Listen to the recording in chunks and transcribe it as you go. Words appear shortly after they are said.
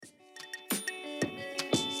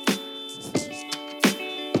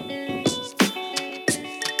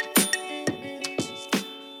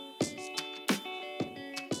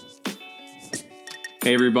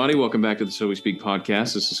Hey, everybody. Welcome back to the So We Speak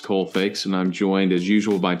podcast. This is Cole Feix, and I'm joined, as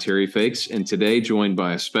usual, by Terry Feix, and today joined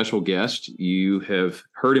by a special guest. You have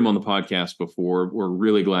heard him on the podcast before. We're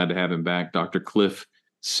really glad to have him back, Dr. Cliff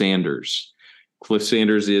Sanders. Cliff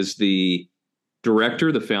Sanders is the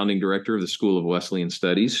founding director of the School of Wesleyan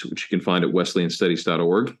Studies, which you can find at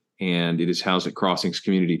wesleyanstudies.org, and it is housed at Crossings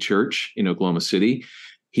Community Church in Oklahoma City.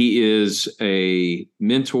 He is a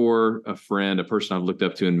mentor, a friend, a person I've looked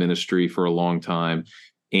up to in ministry for a long time.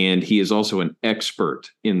 And he is also an expert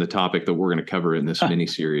in the topic that we're going to cover in this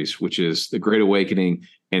mini-series, which is the Great Awakening,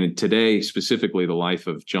 and today, specifically, the life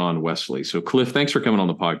of John Wesley. So, Cliff, thanks for coming on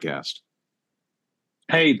the podcast.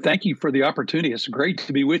 Hey, thank you for the opportunity. It's great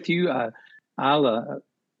to be with you. I'll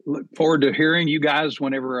look forward to hearing you guys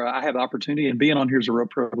whenever I have the opportunity, and being on here is a real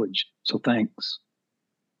privilege. So thanks.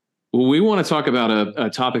 Well, we want to talk about a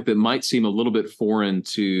topic that might seem a little bit foreign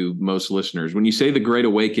to most listeners. When you say the Great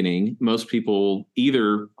Awakening, most people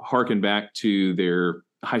either hearken back to their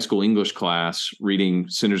high school English class reading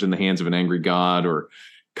Sinners in the Hands of an Angry God or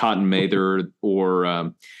Cotton Mather,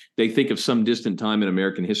 or they think of some distant time in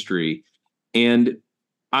American history. And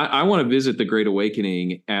I want to visit the Great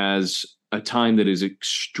Awakening as a time that is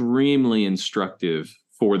extremely instructive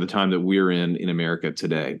for the time that we're in America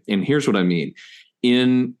today. And here's what I mean.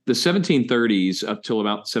 In the 1730s up till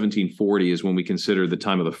about 1740 is when we consider the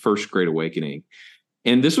time of the First Great Awakening.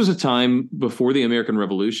 And this was a time before the American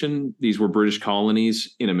Revolution. These were British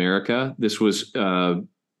colonies in America. This was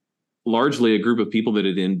largely a group of people that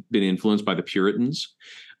had been influenced by the Puritans,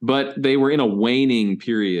 but they were in a waning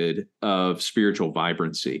period of spiritual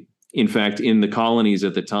vibrancy. In fact, in the colonies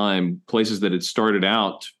at the time, places that had started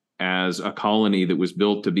out as a colony that was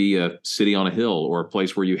built to be a city on a hill, or a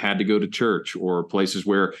place where you had to go to church, or places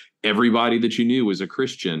where everybody that you knew was a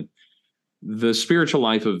Christian, the spiritual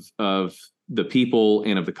life of the people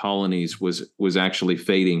and of the colonies was actually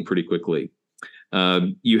fading pretty quickly.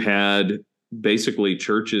 You had basically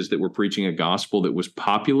churches that were preaching a gospel that was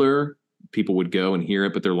popular. People would go and hear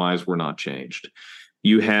it, but their lives were not changed.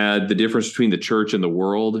 You had the difference between the church and the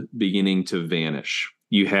world beginning to vanish.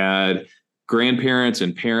 You had grandparents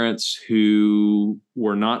and parents who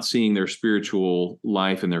were not seeing their spiritual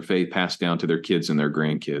life and their faith passed down to their kids and their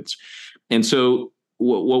grandkids. And so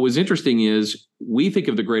what was interesting is we think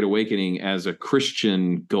of the Great Awakening as a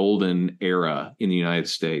Christian golden era in the United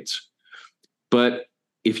States. But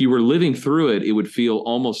if you were living through it, it would feel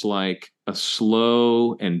almost like a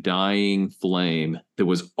slow and dying flame that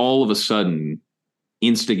was all of a sudden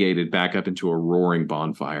instigated back up into a roaring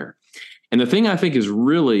bonfire. And the thing I think is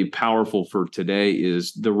really powerful for today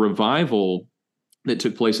is the revival that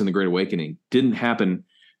took place in the Great Awakening didn't happen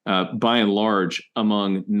by and large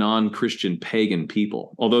among non-Christian pagan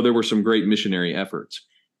people, although there were some great missionary efforts.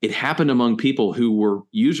 It happened among people who were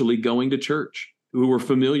usually going to church, who were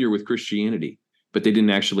familiar with Christianity, but they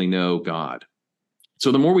didn't actually know God.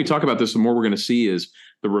 So the more we talk about this, the more we're going to see is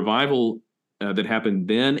the revival that happened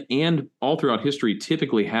then and all throughout history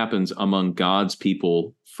typically happens among God's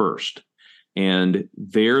people first. And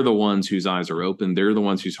they're the ones whose eyes are open. They're the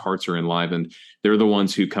ones whose hearts are enlivened. They're the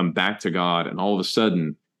ones who come back to God. And all of a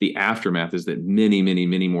sudden, the aftermath is that many, many,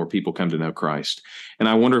 many more people come to know Christ. And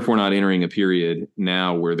I wonder if we're not entering a period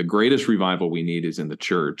now where the greatest revival we need is in the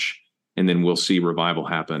church. And then we'll see revival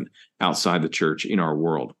happen outside the church in our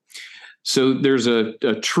world. So there's a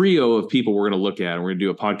trio of people we're going to look at. And we're going to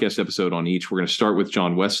do a podcast episode on each. We're going to start with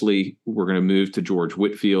John Wesley. We're going to move to George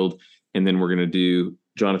Whitefield. And then we're going to do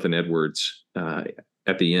Jonathan Edwards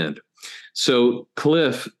at the end. So,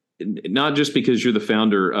 Cliff, not just because you're the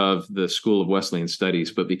founder of the School of Wesleyan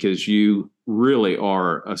Studies, but because you really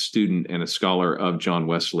are a student and a scholar of John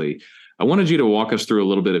Wesley, I wanted you to walk us through a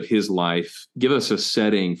little bit of his life, give us a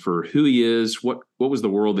setting for who he is, what was the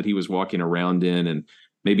world that he was walking around in, and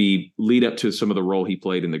maybe lead up to some of the role he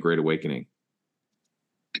played in the Great Awakening.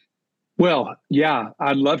 Well, yeah,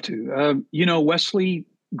 I'd love to. Wesley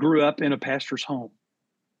grew up in a pastor's home.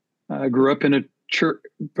 Grew up in a church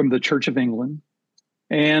from the Church of England.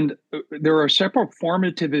 And there are several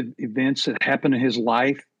formative events that happened in his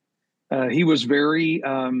life. He was very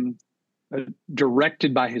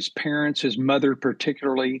directed by his parents, his mother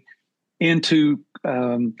particularly, into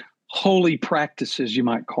holy practices, you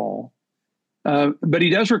might call. But he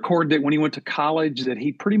does record that when he went to college that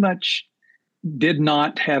he pretty much did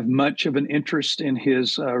not have much of an interest in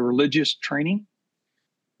his religious training,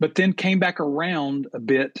 but then came back around a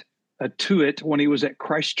bit to it when he was at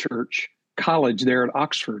Christ Church College there at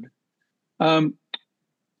Oxford.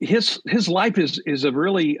 His life is a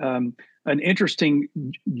really an interesting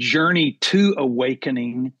journey to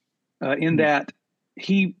awakening in that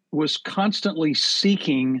he was constantly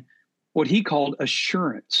seeking what he called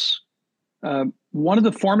assurance. One of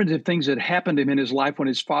the formative things that happened to him in his life when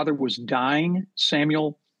his father was dying,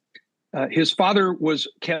 Samuel, his father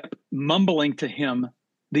kept mumbling to him,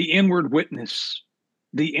 the inward witness,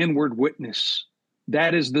 the inward witness.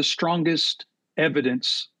 That is the strongest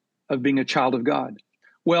evidence of being a child of God.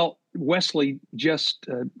 Well, Wesley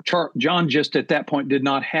John just at that point did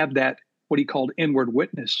not have that, what he called inward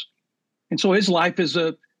witness. And so his life is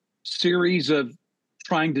a series of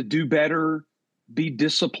trying to do better, be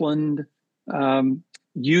disciplined,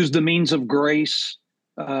 use the means of grace,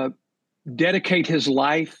 dedicate his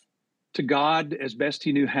life to God as best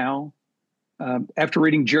he knew how. After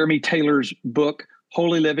reading Jeremy Taylor's book,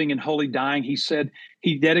 Holy Living and Holy Dying, he said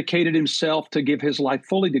he dedicated himself to give his life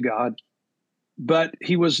fully to God. But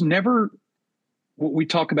he was never, what we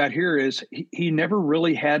talk about here is he never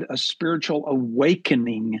really had a spiritual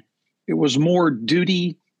awakening. It was more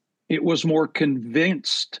duty. It was more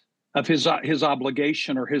convinced of his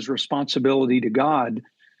obligation or his responsibility to God.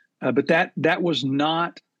 But that was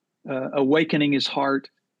not awakening his heart.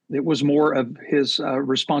 It was more of his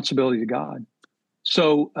responsibility to God.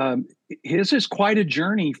 So his is quite a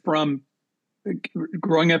journey from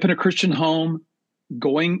growing up in a Christian home,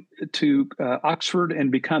 going to Oxford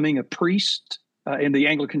and becoming a priest in the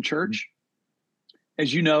Anglican Church,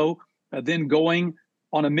 as you know, then going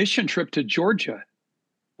on a mission trip to Georgia.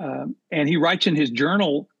 And he writes in his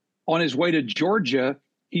journal, on his way to Georgia,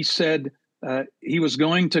 he said he was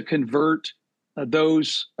going to convert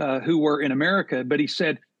those who were in America, but he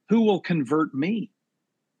said, who will convert me?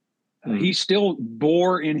 He still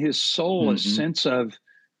bore in his soul a sense of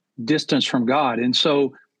distance from God. And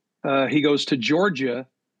so he goes to Georgia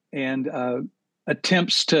and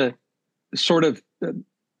attempts to sort of,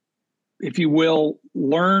 if you will,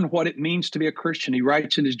 learn what it means to be a Christian. He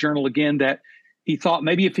writes in his journal again that he thought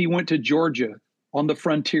maybe if he went to Georgia on the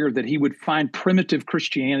frontier that he would find primitive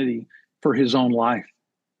Christianity for his own life.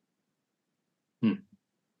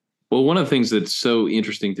 Well, one of the things that's so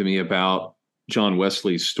interesting to me about John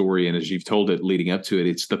Wesley's story, and as you've told it leading up to it,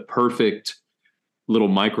 it's the perfect little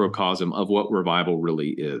microcosm of what revival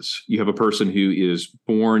really is. You have a person who is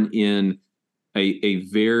born in a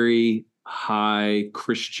very high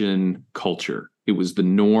Christian culture. It was the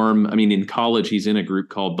norm. I mean, in college, he's in a group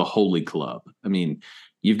called the Holy Club. I mean,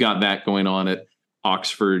 you've got that going on at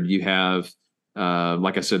Oxford. You have,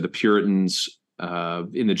 like I said, the Puritans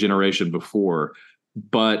in the generation before.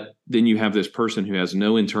 But then you have this person who has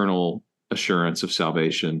no internal assurance of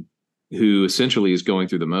salvation, who essentially is going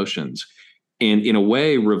through the motions. And in a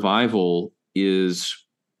way, revival begins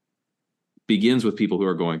with people who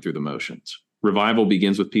are going through the motions. Revival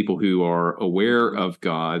begins with people who are aware of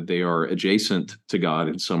God. They are adjacent to God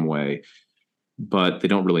in some way, but they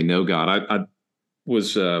don't really know God. I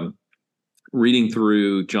was reading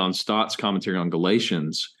through John Stott's commentary on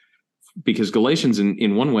Galatians, because Galatians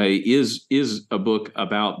in one way is a book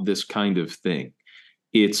about this kind of thing.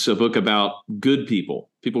 It's a book about good people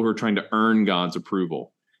who are trying to earn God's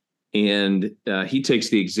approval. And he takes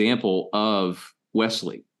the example of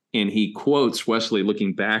Wesley, and he quotes Wesley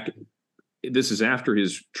looking back. This is after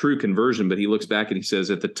his true conversion, but he looks back and he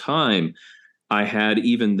says, at the time, I had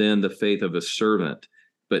even then the faith of a servant,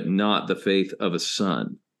 but not the faith of a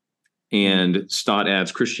son. And Stott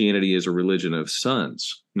adds, Christianity is a religion of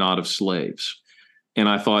sons, not of slaves. And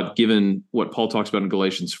I thought, given what Paul talks about in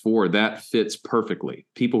Galatians 4, that fits perfectly.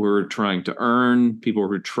 People who are trying to earn, people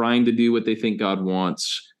who are trying to do what they think God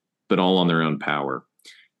wants, but all on their own power.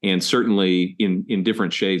 And certainly in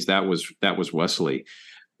different shades, that was Wesley.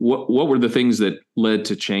 What were the things that led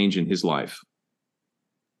to change in his life?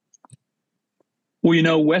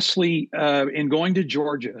 Well, Wesley, in going to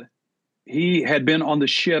Georgia, he had been on the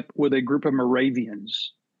ship with a group of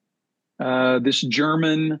Moravians, this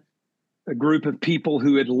German group of people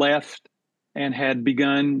who had left and had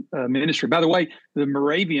begun ministry. By the way, the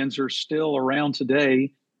Moravians are still around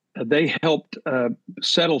today. They helped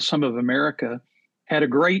settle some of America, had a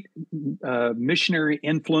great missionary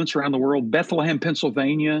influence around the world. Bethlehem,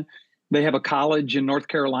 Pennsylvania. They have a college in North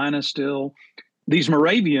Carolina still. These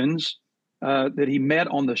Moravians that he met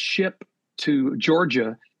on the ship to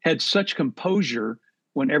Georgia had such composure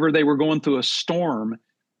whenever they were going through a storm.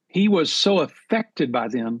 He was so affected by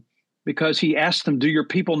them because he asked them, do your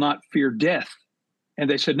people not fear death? And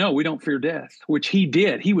they said, no, we don't fear death, which he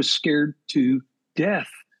did. He was scared to death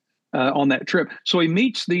on that trip. So he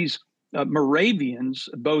meets these Moravians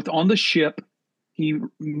both on the ship. He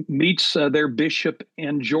meets their bishop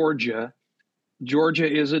in Georgia.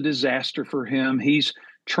 Georgia is a disaster for him. He's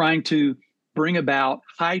trying to bring about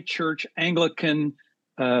high church Anglican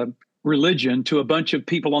religion to a bunch of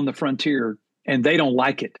people on the frontier, and they don't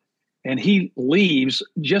like it. and he leaves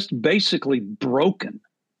just basically broken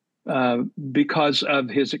because of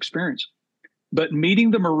his experience. But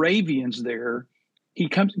meeting the Moravians there, he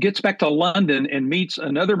gets back to London and meets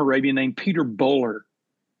another Moravian named Peter Böhler,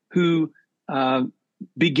 who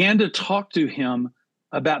began to talk to him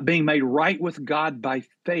about being made right with God by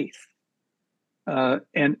faith.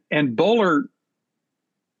 And Böhler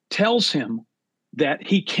tells him that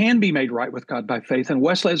he can be made right with God by faith, and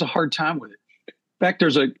Wesley has a hard time with it. In fact,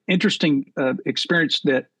 there's an interesting experience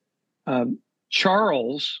that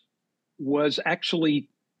Charles was actually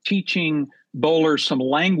teaching Böhler some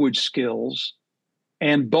language skills,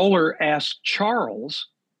 and Böhler asked Charles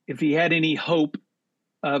if he had any hope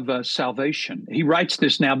of salvation. He writes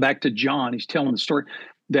this now back to John. He's telling the story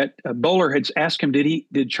that Böhler had asked him,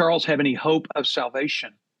 did Charles have any hope of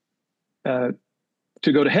salvation to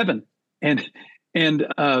go to heaven? And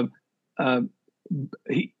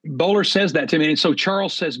Böhler says that to me. And so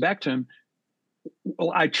Charles says back to him,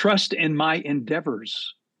 well, I trust in my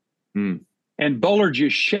endeavors. And Böhler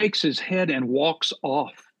just shakes his head and walks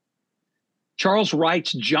off. Charles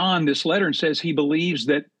writes John this letter and says he believes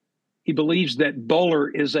that Böhler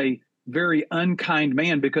is a very unkind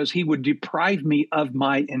man because he would deprive me of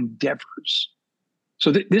my endeavors.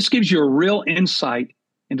 So this gives you a real insight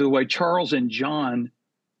into the way Charles and John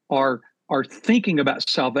are thinking about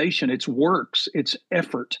salvation, its works, its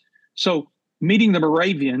effort. So meeting the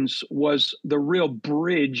Moravians was the real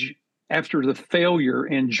bridge after the failure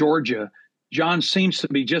in Georgia. John seems to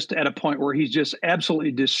be just at a point where he's just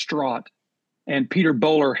absolutely distraught. And Peter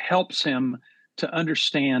Böhler helps him to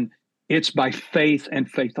understand it's by faith and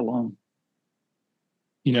faith alone.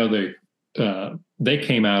 You know, they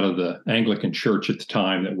came out of the Anglican Church at the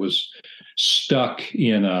time that was stuck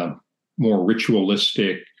in a more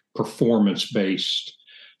ritualistic, performance-based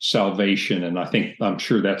salvation. And I'm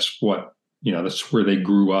sure that's that's where they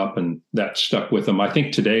grew up, and that stuck with them. I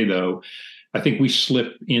think today, though, we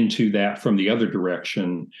slip into that from the other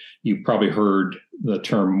direction. You've probably heard the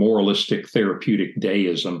term moralistic therapeutic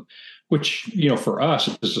deism, which, for us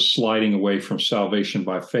is a sliding away from salvation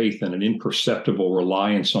by faith and an imperceptible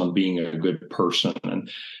reliance on being a good person.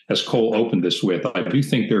 And as Cole opened this with, I do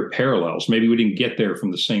think there are parallels. Maybe we didn't get there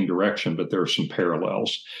from the same direction, but there are some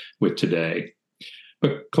parallels with today.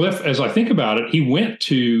 But Cliff, as I think about it, he went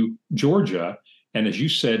to Georgia, and as you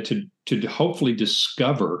said, to hopefully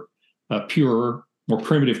discover pure, more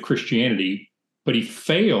primitive Christianity, but he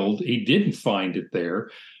failed. He didn't find it there.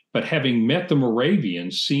 But having met the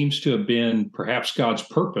Moravians seems to have been perhaps God's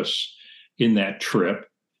purpose in that trip,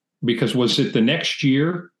 because was it the next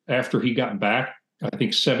year after he got back? I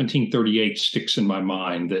think 1738 sticks in my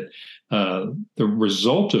mind that the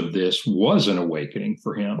result of this was an awakening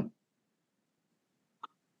for him.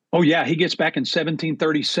 Oh, yeah. He gets back in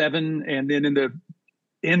 1737. And then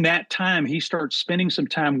in that time, he starts spending some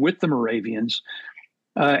time with the Moravians.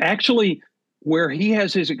 Actually, where he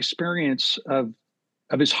has his experience of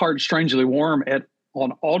his heart strangely warm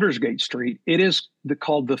on Aldersgate Street, it is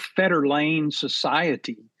called the Fetter Lane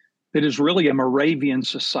Society. That is really a Moravian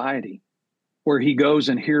society where he goes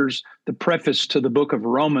and hears the preface to the book of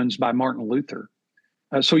Romans by Martin Luther.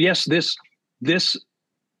 So yes, this,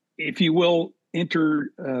 if you will,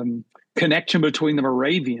 connection between the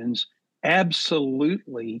Moravians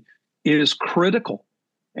absolutely is critical.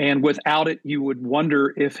 And without it, you would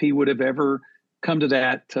wonder if he would have ever come to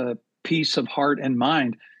that peace of heart and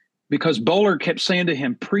mind, because Böhler kept saying to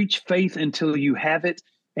him, preach faith until you have it.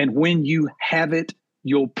 And when you have it,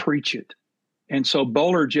 you'll preach it. And so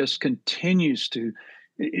Böhler just continues to,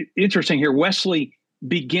 interesting here, Wesley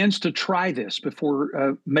begins to try this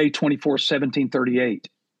before May 24, 1738.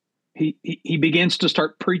 He begins to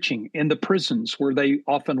start preaching in the prisons where they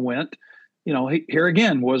often went. Here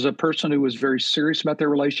again was a person who was very serious about their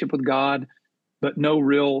relationship with God, but no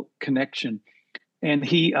real connection. And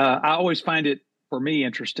I always find it, for me,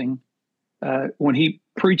 interesting, when he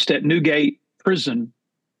preached at Newgate Prison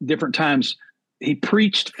different times, he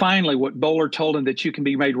preached finally what Böhler told him, that you can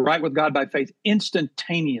be made right with God by faith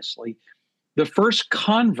instantaneously. The first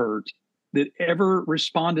convert that ever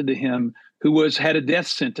responded to him who had a death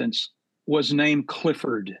sentence was named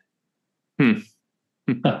Clifford. And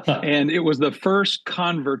it was the first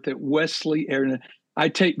convert that Wesley, I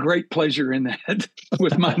take great pleasure in that,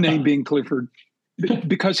 with my name being Clifford,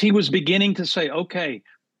 because he was beginning to say, okay,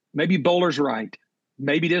 maybe Böhler's right.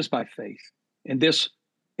 Maybe it is by faith. And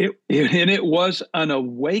it was an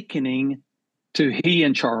awakening to he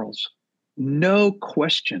and Charles. No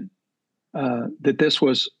question that this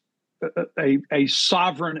was a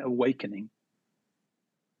sovereign awakening.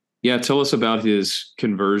 Yeah, tell us about his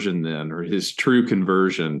conversion then, or his true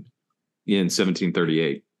conversion in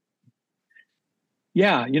 1738.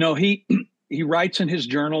 Yeah, he writes in his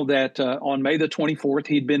journal that on May the 24th,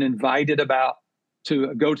 he'd been invited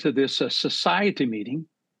to go to this society meeting,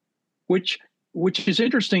 which is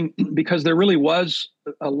interesting because there really was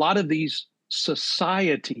a lot of these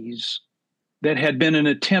societies that had been an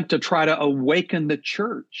attempt to try to awaken the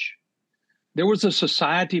church. There was a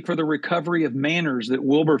Society for the Recovery of Manners that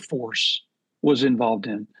Wilberforce was involved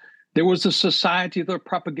in. There was a Society for the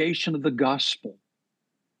Propagation of the Gospel.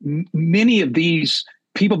 Many of these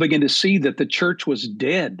people began to see that the church was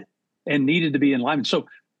dead and needed to be enlivened. So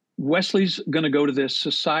Wesley's going to go to this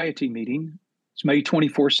society meeting. It's May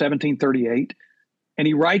 24, 1738. And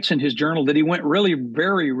he writes in his journal that he went really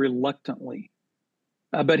very reluctantly.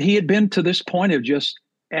 But he had been to this point of just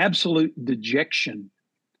absolute dejection.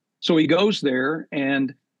 So he goes there,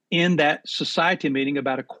 and in that society meeting,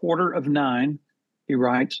 about 9:15, he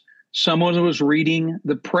writes, someone was reading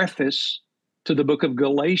the preface to the book of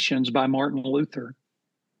Galatians by Martin Luther.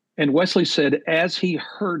 And Wesley said, as he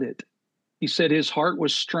heard it, he said his heart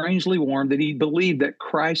was strangely warmed that he believed that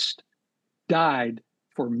Christ died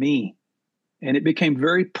for me. And it became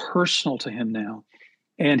very personal to him now.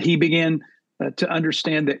 And he began to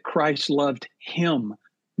understand that Christ loved him,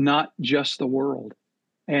 not just the world.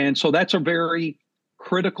 And so that's a very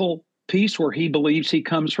critical piece where he believes he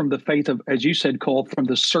comes from the faith of, as you said, Cole, from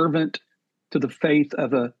the servant to the faith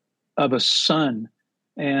of a son.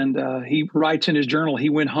 And he writes in his journal, he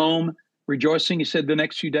went home rejoicing. He said the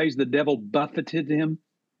next few days the devil buffeted him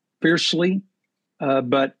fiercely,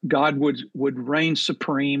 but God would reign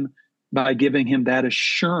supreme by giving him that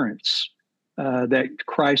assurance that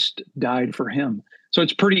Christ died for him. So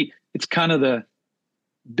it's kind of the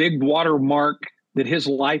big watermark that his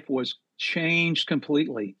life was changed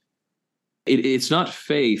completely. It's not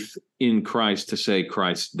faith in Christ to say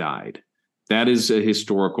Christ died. That is a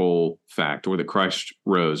historical fact, or that Christ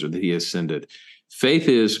rose, or that he ascended. Faith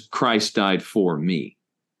is Christ died for me.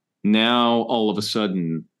 Now, all of a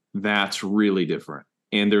sudden, that's really different.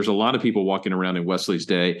 And there's a lot of people walking around in Wesley's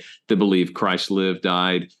day that believe Christ lived,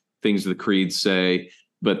 died, things the creeds say,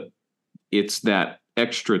 but it's that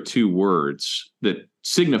extra two words that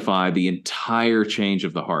signify the entire change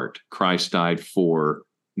of the heart. Christ died for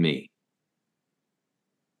me.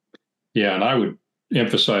 Yeah, and I would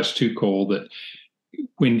emphasize too, Cole, that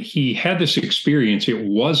when he had this experience, it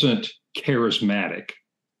wasn't charismatic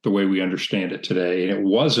the way we understand it today, and it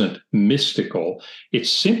wasn't mystical. It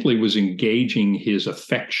simply was engaging his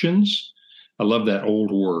affections. I love that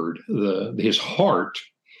old word, his heart,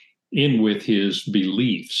 in with his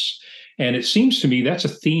beliefs. And it seems to me that's a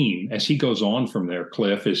theme as he goes on from there,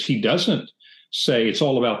 Cliff, is he doesn't say it's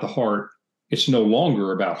all about the heart. It's no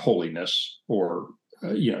longer about holiness or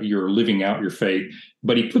you're living out your faith,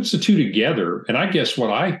 but he puts the two together. And I guess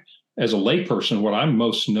as a layperson, what I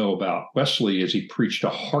most know about Wesley is he preached a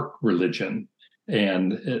heart religion.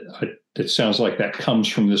 And it sounds like that comes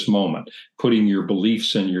from this moment, putting your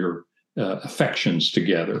beliefs and your affections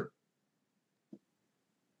together.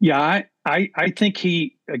 Yeah, I think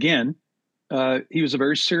he was a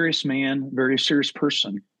very serious man, very serious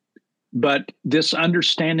person. But this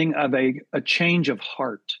understanding of a change of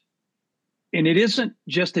heart. And it isn't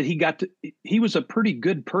just that he was a pretty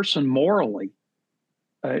good person morally.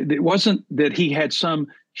 It wasn't that he had some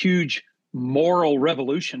huge moral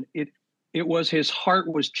revolution. It was his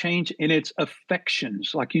heart was changed in its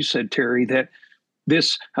affections, like you said, Terry,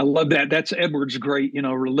 I love that. That's Edwards' great,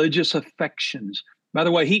 religious affections. By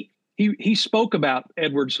the way, he spoke about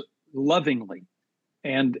Edwards lovingly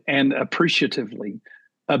and appreciatively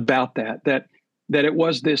about that it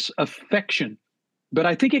was this affection. But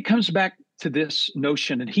I think it comes back to this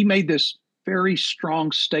notion, and he made this very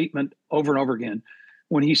strong statement over and over again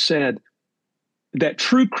when he said that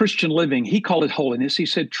true Christian living, he called it holiness. He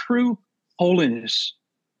said true holiness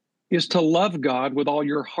is to love God with all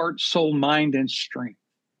your heart, soul, mind, and strength.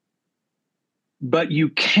 But you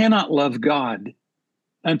cannot love God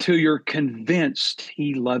until you're convinced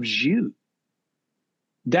he loves you.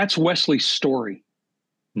 That's Wesley's story.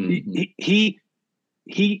 Mm-hmm.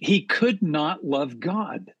 He could not love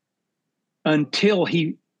God until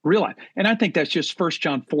he realized. And I think that's just 1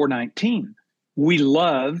 John 4:19. We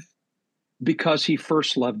love because he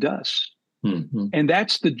first loved us. Mm-hmm. And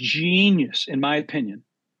that's the genius, in my opinion,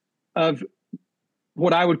 of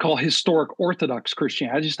what I would call historic Orthodox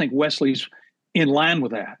Christianity. I just think Wesley's in line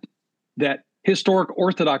with that historic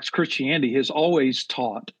Orthodox Christianity has always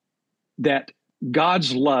taught that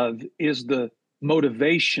God's love is the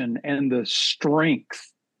motivation and the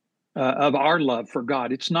strength of our love for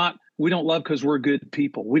God. It's not, we don't love because we're good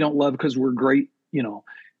people. We don't love because we're great,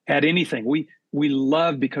 at anything. We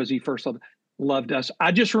love because he first loved us.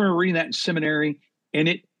 I just remember reading that in seminary, And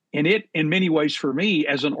it in many ways for me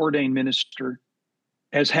as an ordained minister,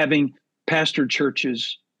 as having pastored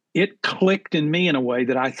churches, it clicked in me in a way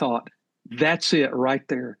that I thought, that's it right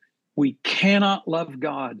there. We cannot love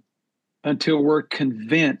God until we're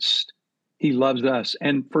convinced he loves us.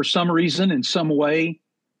 And for some reason, in some way,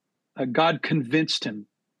 God convinced him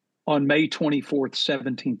on May 24th,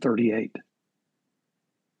 1738.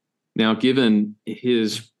 Now, given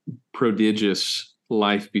his prodigious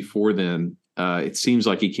life before then, it seems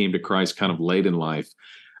like he came to Christ kind of late in life,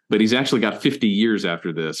 but he's actually got 50 years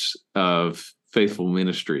after this of faithful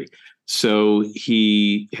ministry. So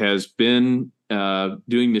he has been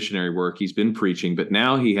doing missionary work. He's been preaching, but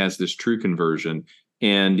now he has this true conversion.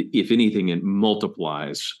 And if anything, it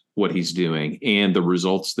multiplies what he's doing and the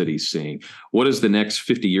results that he's seeing. What does the next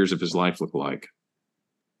 50 years of his life look like?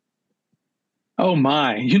 Oh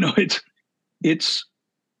my, it's,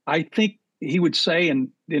 I think he would say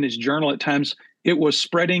in his journal at times, it was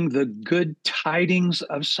spreading the good tidings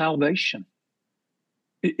of salvation.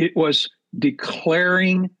 It was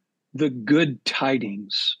declaring the good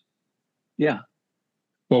tidings. Yeah.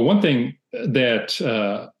 Well, one thing that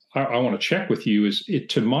I want to check with you is,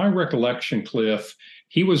 to my recollection, Cliff,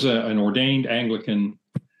 he was an ordained Anglican,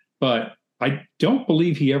 but I don't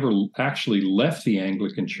believe he ever actually left the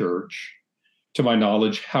Anglican Church, to my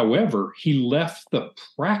knowledge. However, he left the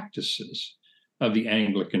practices of the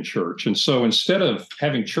Anglican Church. And so instead of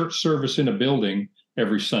having church service in a building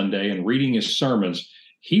every Sunday and reading his sermons,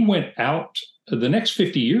 he went out. The next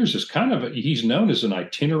 50 years is he's known as an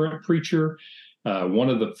itinerant preacher, one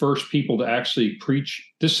of the first people to actually preach.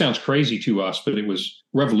 This sounds crazy to us, but it was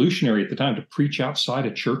revolutionary at the time to preach outside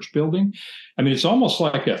a church building. I mean, it's almost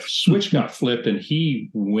like a switch got flipped and he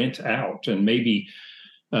went out, and maybe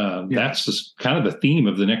that's kind of the theme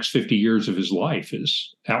of the next 50 years of his life,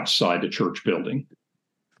 is outside the church building.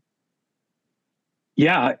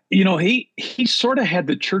 Yeah. He sort of had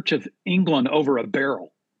the Church of England over a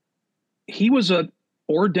barrel. He was an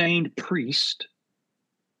ordained priest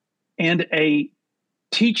and a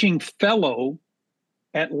teaching fellow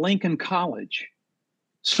at Lincoln College.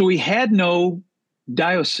 So he had no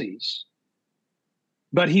diocese,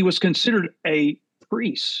 but he was considered a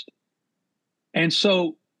priest. And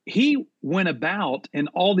so he went about in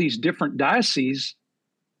all these different dioceses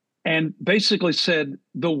and basically said,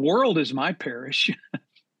 the world is my parish,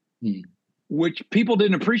 which people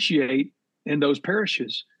didn't appreciate in those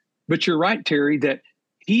parishes. But you're right, Terry, that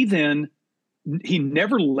he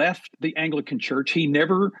never left the Anglican Church. He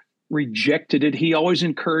never rejected it. He always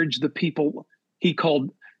encouraged the people he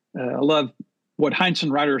called, I love what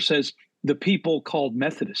Heinsohn Rider says, the people called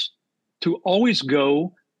Methodists, to always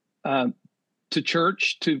go to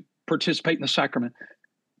church to participate in the sacrament.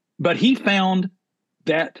 But he found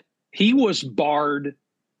that he was barred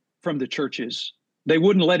from the churches. They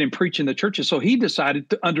wouldn't let him preach in the churches. So he decided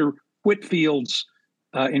to, under Whitfield's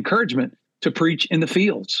encouragement, to preach in the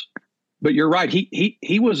fields. But you're right.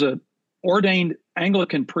 He was a ordained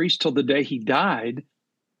Anglican priest till the day he died.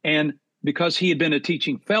 And because he had been a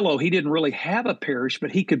teaching fellow, he didn't really have a parish,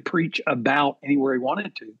 but he could preach about anywhere he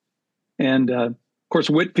wanted to. And of course,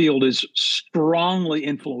 Whitfield is strongly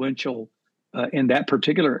influential in that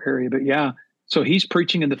particular area. But yeah, so he's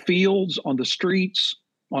preaching in the fields, on the streets,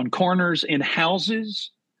 on corners, in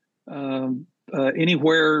houses,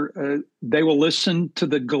 anywhere they will listen to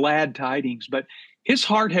the glad tidings. But his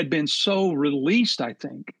heart had been so released, I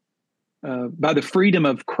think, by the freedom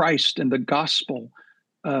of Christ and the gospel.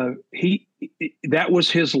 That was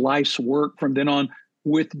his life's work from then on,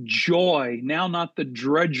 with joy. Now, not the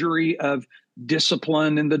drudgery of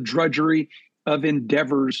discipline and the drudgery of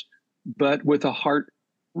endeavors, but with a heart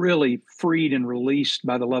really freed and released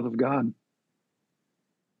by the love of God.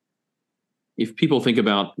 If people think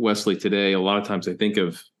about Wesley today, a lot of times they think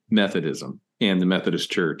of Methodism and the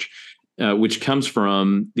Methodist Church, which comes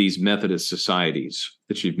from these Methodist societies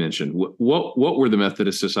that you've mentioned. What were the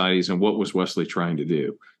Methodist societies, and what was Wesley trying to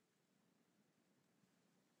do?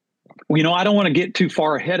 Well, I don't want to get too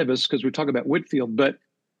far ahead of us because we talk about Whitfield, but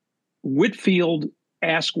Whitfield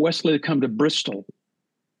asked Wesley to come to Bristol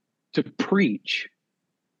to preach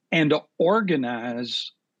and to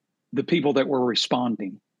organize the people that were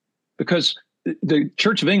responding, because the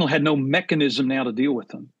Church of England had no mechanism now to deal with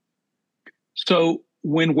them. So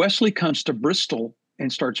when Wesley comes to Bristol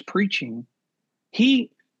and starts preaching,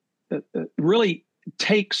 he really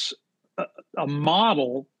takes a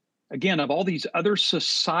model, again, of all these other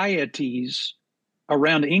societies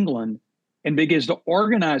around England and begins to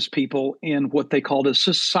organize people in what they called a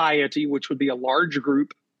society, which would be a large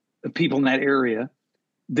group of people in that area.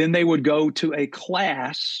 Then they would go to a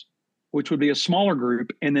class, which would be a smaller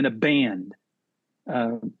group, and then a band.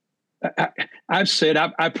 I've said,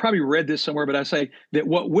 I probably read this somewhere, but I say that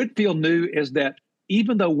what Whitefield knew is that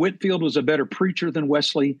even though Whitefield was a better preacher than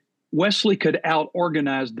Wesley, Wesley could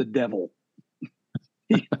out-organize the devil.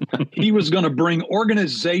 He was going to bring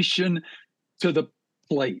organization to the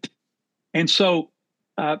plate. And so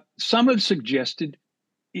some have suggested,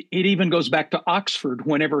 it even goes back to Oxford,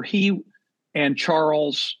 whenever he and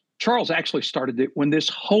Charles actually started it, when this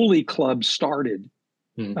Holy Club started,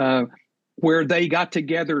 where they got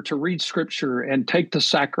together to read scripture and take the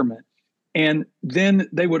sacrament. And then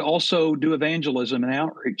they would also do evangelism and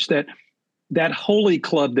outreach. That Holy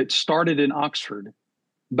Club that started in Oxford,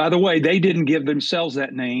 by the way, they didn't give themselves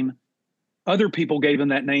that name. Other people gave them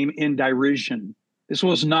that name in derision. This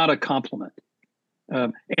was not a compliment.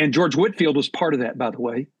 And George Whitefield was part of that, by the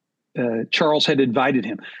way. Charles had invited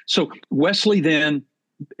him. So Wesley then,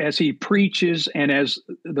 as he preaches and as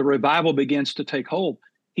the revival begins to take hold,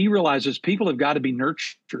 he realizes people have got to be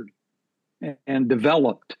nurtured and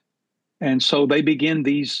developed. And so they begin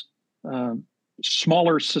these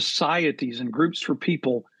smaller societies and groups for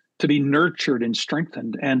people to be nurtured and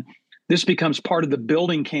strengthened. And this becomes part of the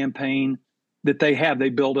building campaign that they have. They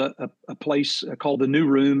build a place called the New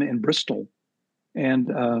Room in Bristol, and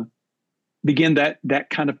begin that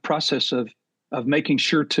kind of process of making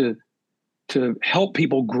sure to help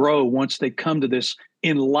people grow once they come to this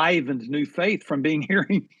enlivened new faith from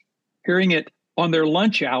hearing it on their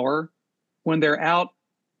lunch hour when they're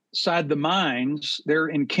outside the mines. They're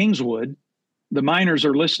in Kingswood. The miners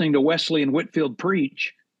are listening to Wesley and Whitefield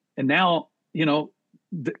preach. And now,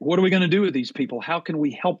 what are we going to do with these people? How can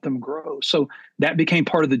we help them grow? So that became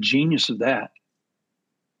part of the genius of that.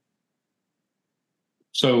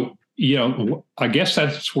 So, I guess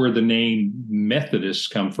that's where the name Methodists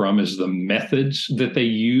come from, is the methods that they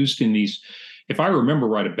used in these. If I remember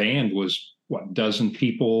right, a band was, a dozen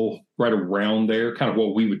people right around there, kind of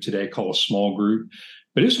what we would today call a small group.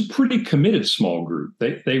 But it's a pretty committed small group.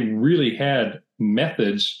 They really had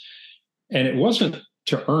methods, and it wasn't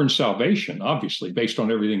to earn salvation, obviously, based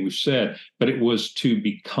on everything we've said, but it was to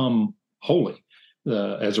become holy.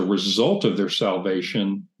 As a result of their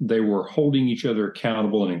salvation, they were holding each other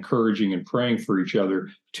accountable and encouraging and praying for each other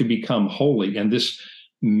to become holy. And this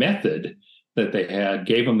method that they had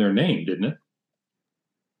gave them their name, didn't it?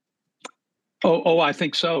 Oh, I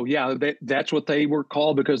think so. Yeah, that's what they were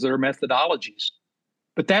called because of their methodologies.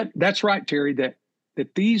 But that's right, Terry, that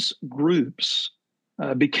these groups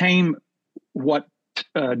became what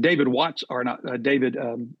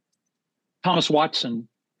Thomas Watson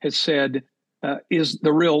has said is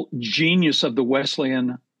the real genius of the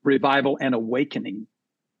Wesleyan revival and awakening,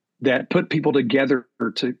 that put people together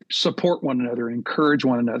to support one another and encourage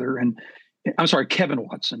one another. And I'm sorry, Kevin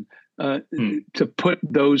Watson, to put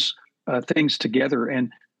those things together.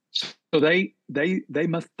 And so they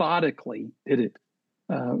methodically did it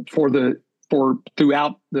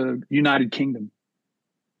throughout the United Kingdom.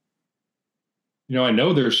 I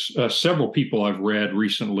know there's several people I've read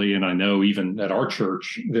recently, and I know even at our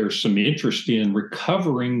church, there's some interest in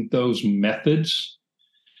recovering those methods,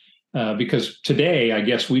 because today, I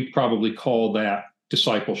guess we'd probably call that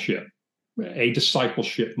discipleship, a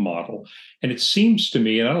discipleship model. And it seems to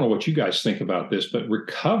me, and I don't know what you guys think about this, but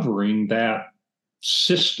recovering that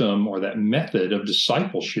system or that method of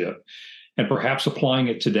discipleship and perhaps applying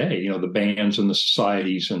it today, the bands and the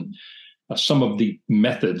societies and some of the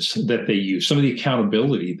methods that they use, some of the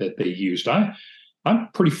accountability that they used. I'm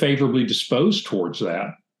pretty favorably disposed towards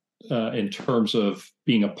that in terms of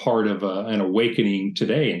being a part of an awakening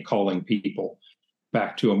today and calling people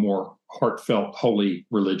back to a more heartfelt, holy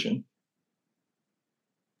religion.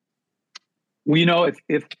 Well,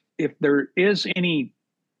 if there is any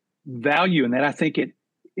value in that, I think it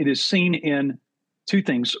is seen in two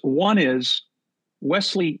things. One is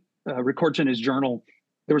Wesley records in his journal,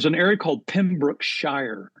 there was an area called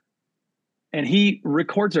Pembrokeshire, and he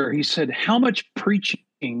records there, he said, how much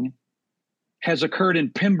preaching has occurred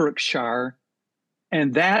in Pembrokeshire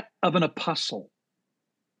and that of an apostle.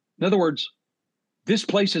 In other words, this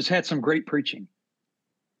place has had some great preaching.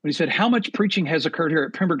 But he said, how much preaching has occurred here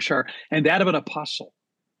at Pembrokeshire and that of an apostle,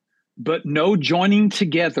 but no joining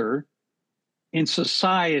together in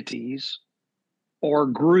societies or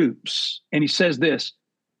groups. And he says this,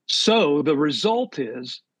 so the result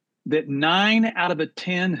is that 9 out of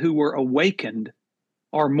 10 who were awakened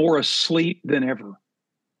are more asleep than ever.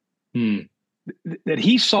 That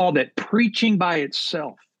he saw that preaching by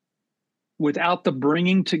itself, without the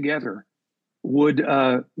bringing together, would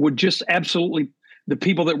just absolutely, the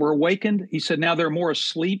people that were awakened, he said, now they're more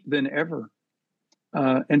asleep than ever.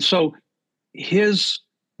 And so his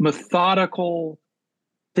methodical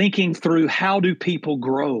thinking through how do people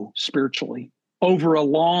grow spiritually over a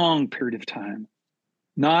long period of time,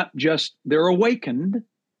 not just they're awakened.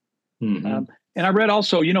 Mm-hmm. And I read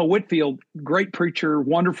also, Whitefield, great preacher,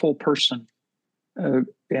 wonderful person,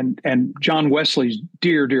 and John Wesley's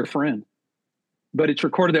dear, dear friend. But it's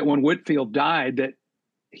recorded that when Whitefield died, that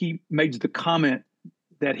he made the comment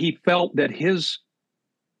that he felt that his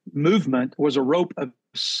movement was a rope of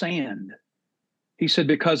sand. He said,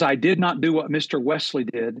 because I did not do what Mr. Wesley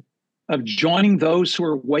did of joining those who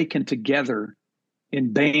are awakened together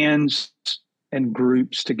in bands and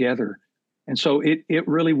groups together. And so it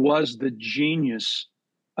really was the genius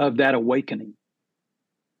of that awakening.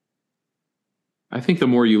 I think the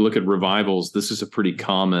more you look at revivals, this is a pretty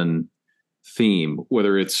common theme,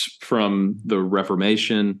 whether it's from the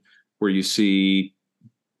Reformation, where you see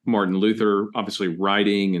Martin Luther obviously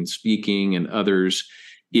writing and speaking, and others.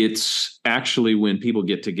 It's actually when people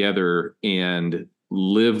get together and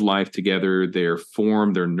live life together, they're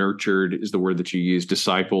formed, they're nurtured, is the word that you use,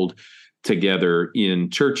 discipled together in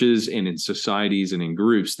churches and in societies and in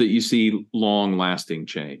groups, that you see long-lasting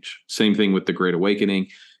change. Same thing with the Great Awakening.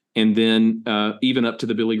 And then even up to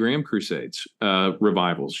the Billy Graham Crusades,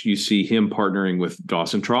 revivals. You see him partnering with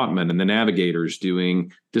Dawson Trotman and the Navigators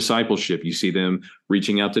doing discipleship. You see them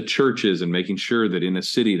reaching out to churches and making sure that in a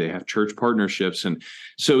city they have church partnerships. And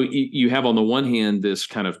so you have on the one hand this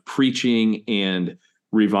kind of preaching and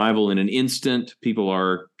revival in an instant. People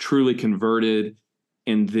are truly converted.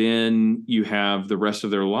 And then you have the rest of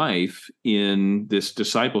their life in this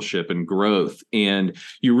discipleship and growth. And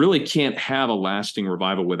you really can't have a lasting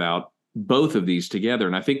revival without both of these together.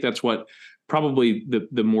 And I think that's what probably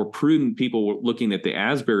the more prudent people looking at the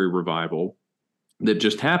Asbury revival that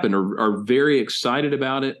just happened are very excited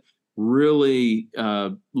about it, really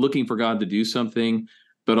looking for God to do something,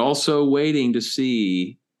 but also waiting to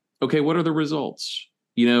see, okay, what are the results?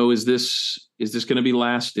 Is this going to be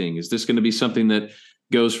lasting? Is this going to be something that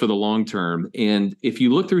goes for the long term? And if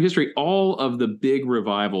you look through history, all of the big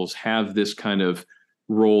revivals have this kind of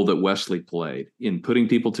role that Wesley played in putting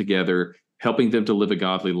people together, helping them to live a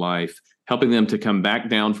godly life, helping them to come back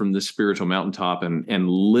down from this spiritual mountaintop and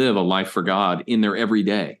live a life for God in their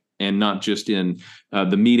everyday, and not just in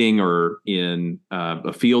the meeting or in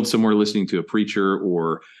a field somewhere listening to a preacher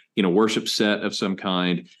or in a worship set of some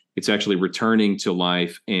kind. It's actually returning to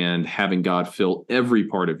life and having God fill every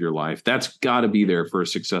part of your life. That's got to be there for a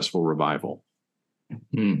successful revival.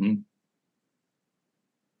 Mm-hmm.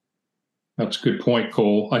 That's a good point,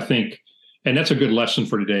 Cole. I think, and that's a good lesson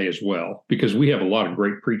for today as well, because we have a lot of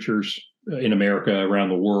great preachers in America, around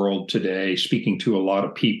the world today, speaking to a lot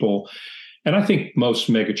of people. And I think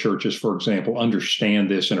most megachurches, for example,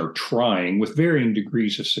 understand this and are trying with varying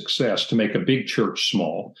degrees of success to make a big church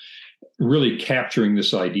small, really capturing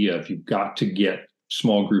this idea of you've got to get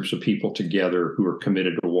small groups of people together who are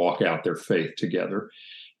committed to walk out their faith together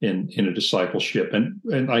in a discipleship. And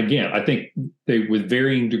again, I think they, with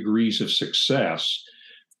varying degrees of success,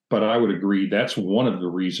 but I would agree that's one of the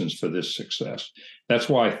reasons for this success. That's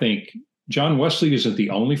why I think John Wesley isn't the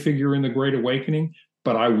only figure in the Great Awakening,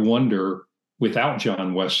 but I wonder, without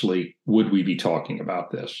John Wesley, would we be talking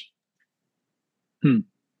about this?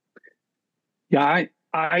 Yeah,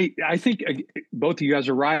 I think both of you guys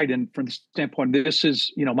are right. And from the standpoint, this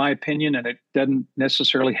is, my opinion, and it doesn't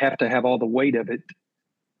necessarily have to have all the weight of it.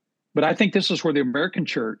 But I think this is where the American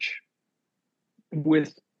church,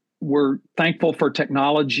 we're thankful for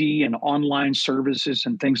technology and online services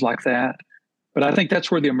and things like that. But I think that's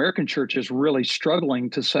where the American church is really struggling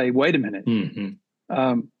to say, wait a minute,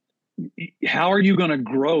 how are you going to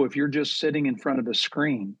grow if you're just sitting in front of a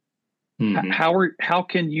screen? Mm-hmm.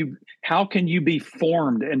 How can you be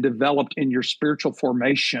formed and developed in your spiritual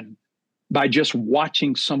formation by just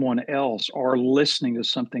watching someone else or listening to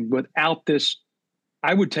something without this?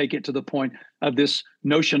 I would take it to the point of this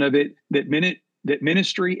notion of it that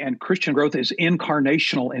ministry and Christian growth is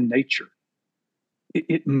incarnational in nature.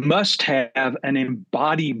 It must have an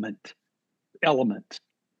embodiment element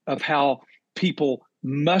of how people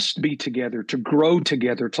must be together, to grow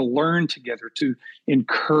together, to learn together, to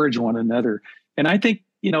encourage one another. And I think,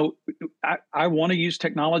 I want to use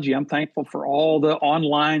technology. I'm thankful for all the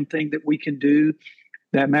online thing that we can do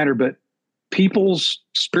that matter. But people's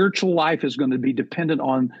spiritual life is going to be dependent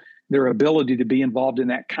on their ability to be involved in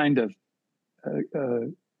that kind of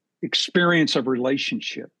experience of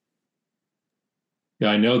relationship. Yeah,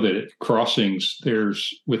 I know that at Crossings,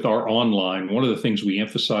 with our online, one of the things we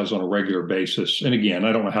emphasize on a regular basis, and again,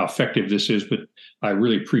 I don't know how effective this is, but I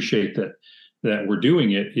really appreciate that we're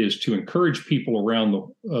doing it, is to encourage people around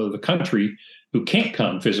the country who can't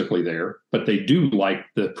come physically there, but they do like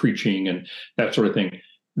the preaching and that sort of thing.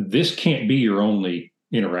 this can't be your only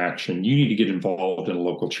interaction. You need to get involved in a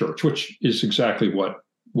local church, which is exactly what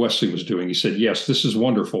Wesley was doing. He said, yes, this is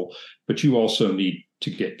wonderful, but you also need to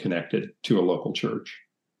get connected to a local church.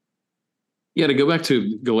 Yeah, to go back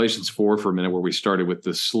to Galatians 4 for a minute, where we started with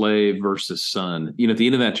the slave versus son. At the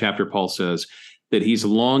end of that chapter, Paul says that he's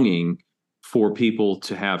longing for people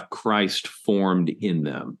to have Christ formed in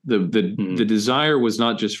them. The desire was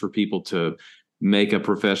not just for people to make a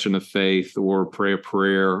profession of faith or pray a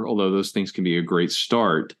prayer, although those things can be a great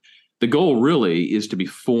start. The goal really is to be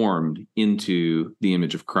formed into the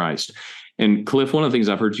image of Christ. And Cliff, one of the things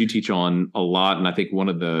I've heard you teach on a lot, and I think one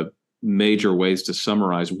of the major ways to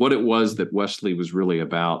summarize what it was that Wesley was really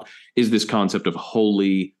about, is this concept of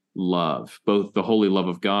holy love, both the holy love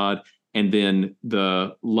of God and then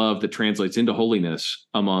the love that translates into holiness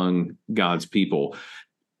among God's people.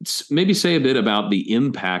 Maybe say a bit about the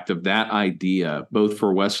impact of that idea, both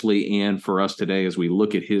for Wesley and for us today as we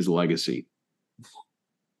look at his legacy.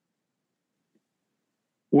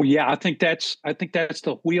 Well, yeah, I think that's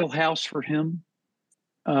the wheelhouse for him.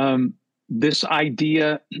 This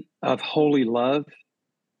idea of holy love,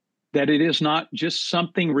 that it is not just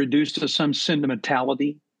something reduced to some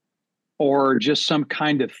sentimentality or just some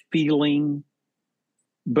kind of feeling,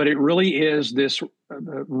 but it really is this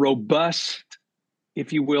robust,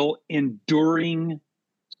 if you will, enduring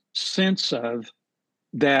sense of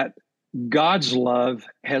that God's love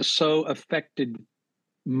has so affected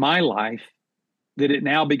my life that it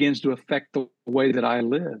now begins to affect the way that I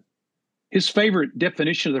live. His favorite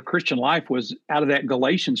definition of the Christian life was out of that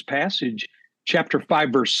Galatians passage, chapter 5,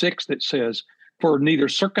 verse 6, that says, for neither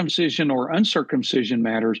circumcision nor uncircumcision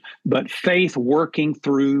matters, but faith working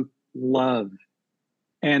through love.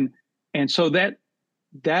 And so that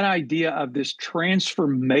idea of this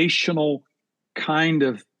transformational kind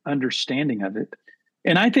of understanding of it,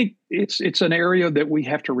 and I think it's an area that we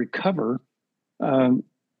have to recover.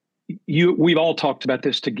 We've all talked about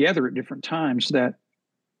this together at different times,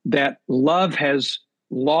 that love has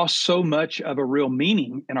lost so much of a real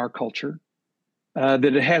meaning in our culture that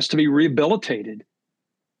it has to be rehabilitated.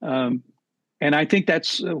 And I think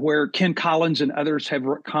that's where Ken Collins and others have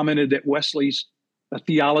commented that Wesley's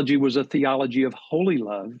theology was a theology of holy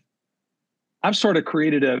love. I've sort of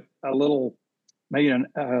created a little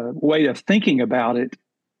way of thinking about it,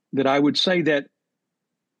 that I would say that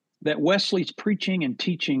Wesley's preaching and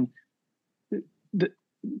teaching,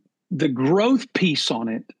 the growth piece on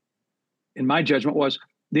it, in my judgment, was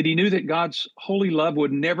that he knew that God's holy love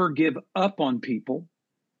would never give up on people.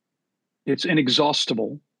 It's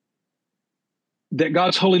inexhaustible. That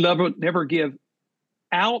God's holy love would never give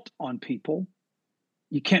out on people.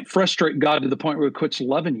 You can't frustrate God to the point where he quits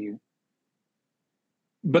loving you.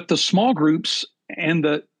 But the small groups and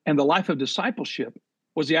the life of discipleship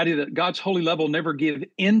was the idea that God's holy love will never give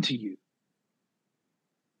in to you.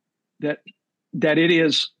 That it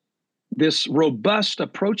is this robust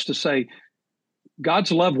approach to say,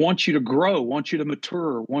 God's love wants you to grow, wants you to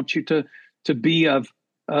mature, wants you to be of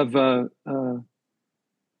a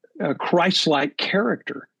Christ-like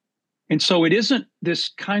character. And so it isn't this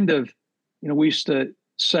kind of, we used to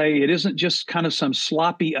say, it isn't just kind of some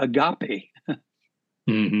sloppy agape,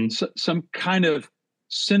 some kind of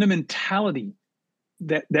sentimentality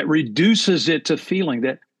that reduces it to feeling,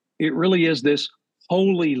 that it really is this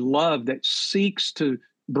holy love that seeks to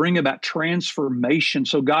bring about transformation.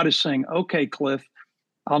 So God is saying, okay, Cliff,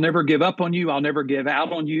 I'll never give up on you. I'll never give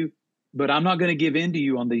out on you, but I'm not going to give in to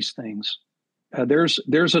you on these things. There's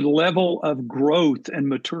a level of growth and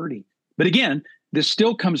maturity. But again, this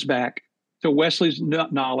still comes back to Wesley's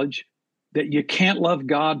knowledge that you can't love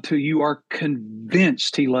God till you are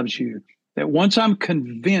convinced he loves you. That once I'm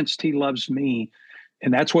convinced he loves me,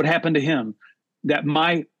 and that's what happened to him, that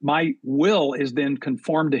my will is then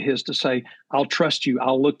conformed to his to say, I'll trust you,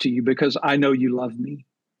 I'll look to you because I know you love me.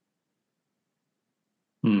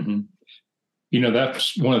 Mm-hmm.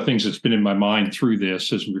 That's one of the things that's been in my mind through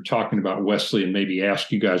this as we were talking about Wesley, and maybe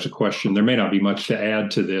ask you guys a question. There may not be much to add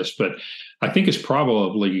to this, but I think it's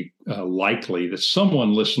probably likely that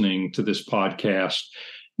someone listening to this podcast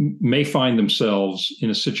may find themselves in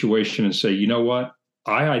a situation and say, you know what?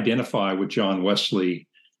 I identify with John Wesley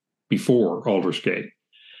before Aldersgate,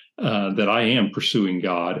 that I am pursuing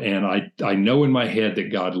God. And I know in my head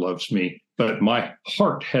that God loves me, but my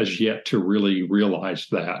heart has yet to really realize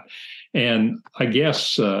that. And I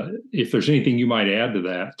guess if there's anything you might add to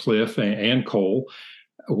that, Cliff and Cole,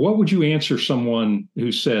 what would you answer someone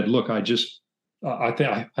who said, look, I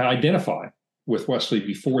identify with Wesley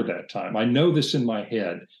before that time. I know this in my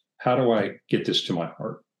head. How do I get this to my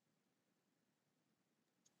heart?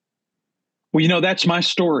 Well, that's my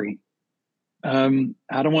story.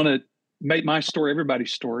 I don't want to make my story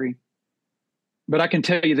everybody's story, but I can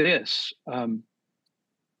tell you this.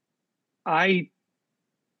 I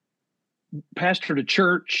pastored a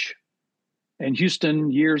church in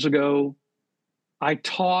Houston years ago. I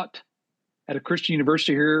taught at a Christian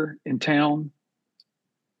university here in town.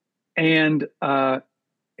 And at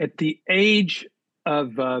the age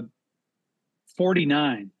of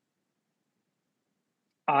 49,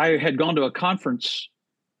 I had gone to a conference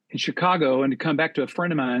in Chicago and to come back to a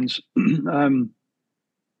friend of mine's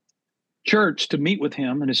church to meet with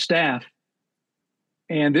him and his staff.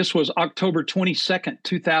 And this was October 22nd,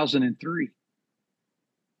 2003.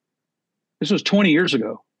 This was 20 years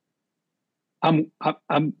ago. I'm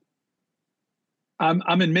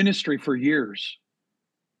in ministry for years.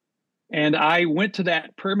 And I went to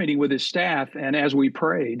that prayer meeting with his staff, and as we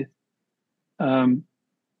prayed, he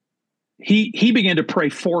began to pray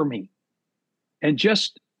for me and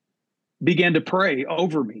just began to pray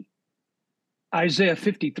over me. Isaiah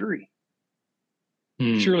 53.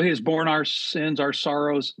 Surely he has borne our sins, our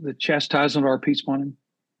sorrows, the chastisement of our peace upon him.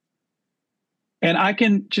 And I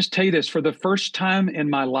can just tell you this, for the first time in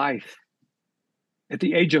my life, at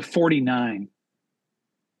the age of 49,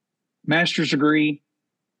 master's degree,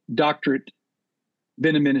 doctorate,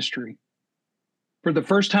 been in ministry. For the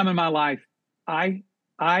first time in my life, I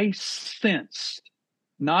sensed,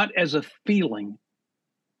 not as a feeling,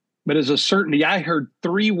 but as a certainty. I heard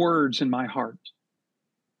three words in my heart.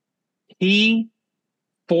 He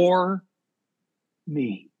for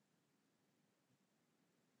me.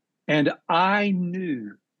 And I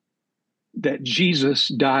knew that Jesus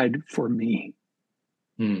died for me.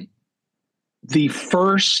 The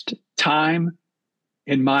first time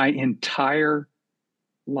in my entire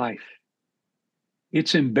life.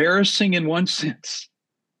 It's embarrassing in one sense.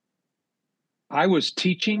 I was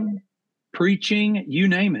teaching, preaching, you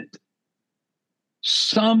name it.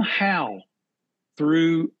 Somehow,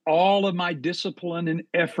 through all of my discipline and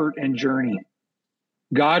effort and journey,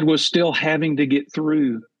 God was still having to get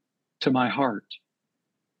through to my heart.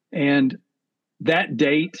 And that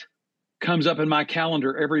date comes up in my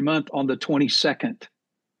calendar every month on the 22nd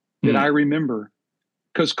that I remember.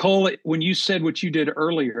 Because Cole, when you said what you did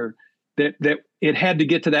earlier, that it had to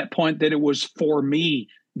get to that point that it was for me,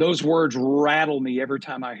 those words rattle me every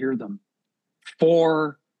time I hear them.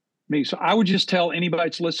 For me. So I would just tell anybody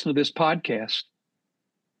that's listening to this podcast,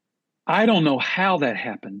 I don't know how that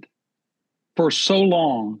happened for so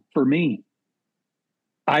long for me.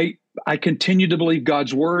 I continued to believe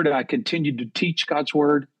God's word. I continued to teach God's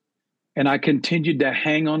word. And I continued to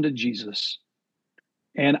hang on to Jesus.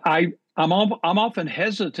 And I'm often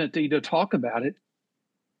hesitant to talk about it,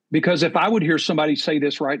 because if I would hear somebody say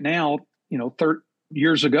this right now, 30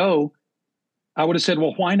 years ago, I would have said,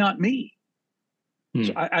 well, why not me?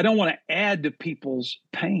 So I don't want to add to people's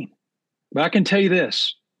pain. But I can tell you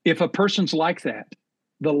this, if a person's like that,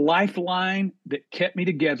 the lifeline that kept me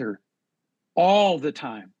together all the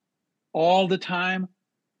time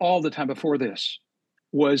before this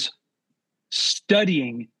was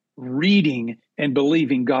studying, reading, and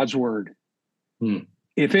believing God's word.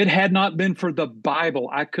 If it had not been for the Bible,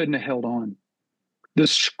 I couldn't have held on. The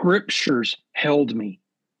scriptures held me.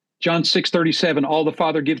 John 6:37, all the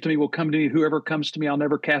Father gives to me will come to me. Whoever comes to me, I'll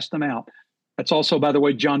never cast them out. That's also, by the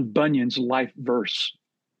way, John Bunyan's life verse.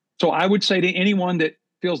 So I would say to anyone that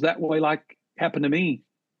feels that way, like happened to me,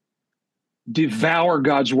 devour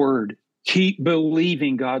God's word. Keep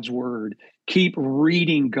believing God's word. Keep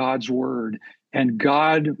reading God's word. And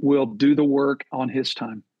God will do the work on his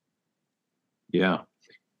time. Yeah.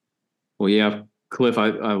 Well, yeah, Cliff,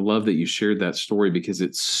 I love that you shared that story, because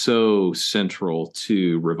it's so central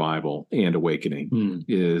to revival and awakening,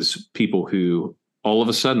 is people who all of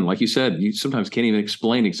a sudden, like you said, you sometimes can't even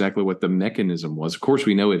explain exactly what the mechanism was. Of course,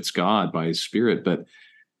 we know it's God by his Spirit, but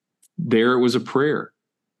there it was a prayer.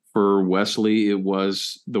 For Wesley, it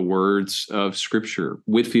was the words of Scripture.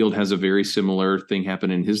 Whitefield has a very similar thing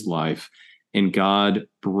happen in his life, and God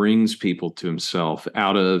brings people to himself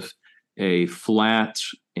out of a flat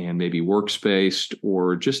and maybe works-based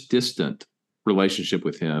or just distant relationship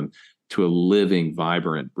with him to a living,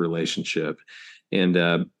 vibrant relationship. And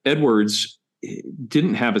Edwards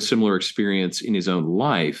didn't have a similar experience in his own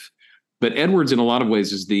life, but Edwards, in a lot of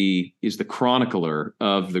ways, is the chronicler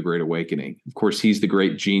of the Great Awakening. Of course, he's the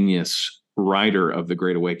great genius writer of the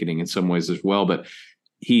Great Awakening in some ways as well, but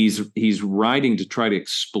he's writing to try to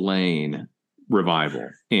explain revival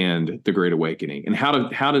and the Great Awakening and how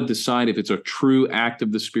to decide if it's a true act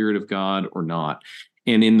of the Spirit of God or not.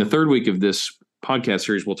 And in the third week of this podcast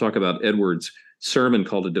series, we'll talk about Edwards' sermon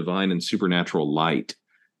called A Divine and Supernatural Light,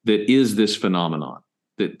 that is this phenomenon.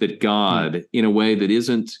 that God, in a way that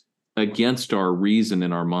isn't against our reason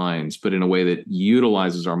in our minds, but in a way that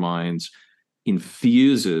utilizes our minds,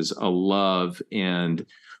 infuses a love and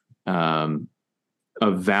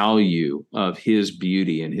a value of his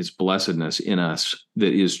beauty and his blessedness in us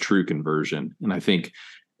that is true conversion. And I think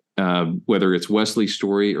whether it's Wesley's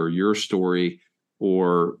story or your story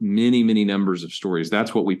or many, many numbers of stories,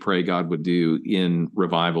 that's what we pray God would do in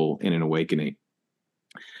revival and in awakening.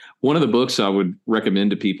 One of the books I would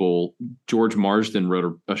recommend to people, George Marsden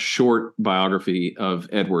wrote a short biography of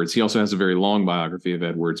Edwards. He also has a very long biography of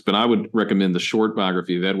Edwards, but I would recommend the short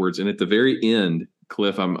biography of Edwards. And at the very end,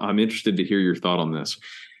 Cliff, I'm interested to hear your thought on this.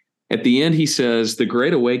 At the end, he says, the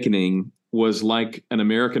Great Awakening was like an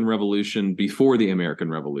American Revolution before the American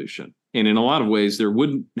Revolution. And in a lot of ways, there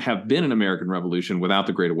wouldn't have been an American Revolution without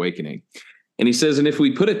the Great Awakening. And he says, and if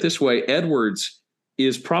we put it this way, Edwards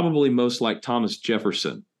is probably most like Thomas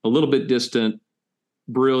Jefferson, a little bit distant,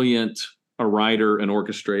 brilliant, a writer, an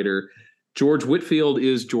orchestrator. George Whitefield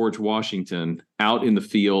is George Washington out in the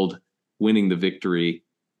field, winning the victory.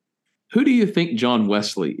 Who do you think John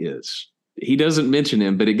Wesley is? He doesn't mention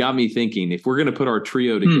him, but it got me thinking, if we're going to put our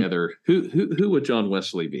trio together, who would John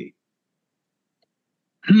Wesley be?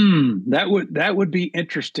 That would be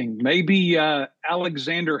interesting. Maybe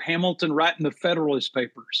Alexander Hamilton writing the Federalist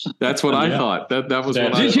Papers. That's what I thought. That was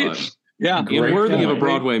what I thought. Yeah. And worthy of a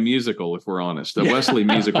Broadway musical, if we're honest. The Wesley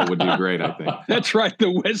musical would do great, I think. That's right,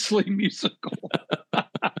 the Wesley musical.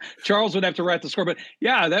 Charles would have to write the score, but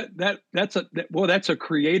yeah, that's a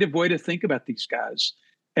creative way to think about these guys,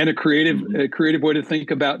 and a creative way to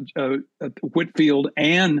think about Whitefield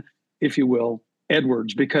and, if you will,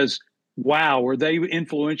 Edwards, because wow, were they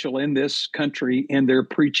influential in this country in their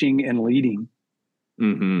preaching and leading?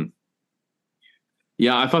 Mm-hmm.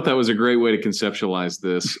 Yeah, I thought that was a great way to conceptualize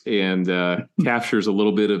this, and captures a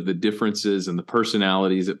little bit of the differences and the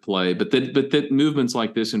personalities at play. But that movements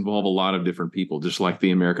like this involve a lot of different people, just like the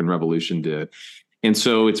American Revolution did. And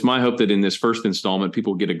so it's my hope that in this first installment,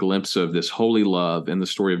 people get a glimpse of this holy love and the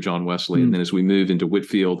story of John Wesley. And then as we move into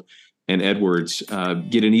Whitefield and Edwards,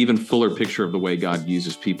 get an even fuller picture of the way God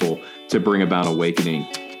uses people to bring about awakening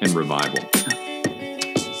and revival.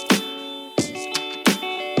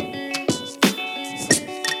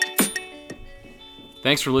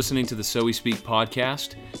 Thanks for listening to the So We Speak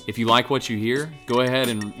podcast. If you like what you hear, go ahead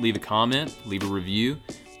and leave a comment, leave a review,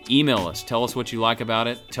 email us, tell us what you like about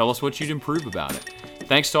it, tell us what you'd improve about it.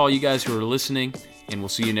 Thanks to all you guys who are listening, and we'll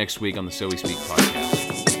see you next week on the So We Speak podcast.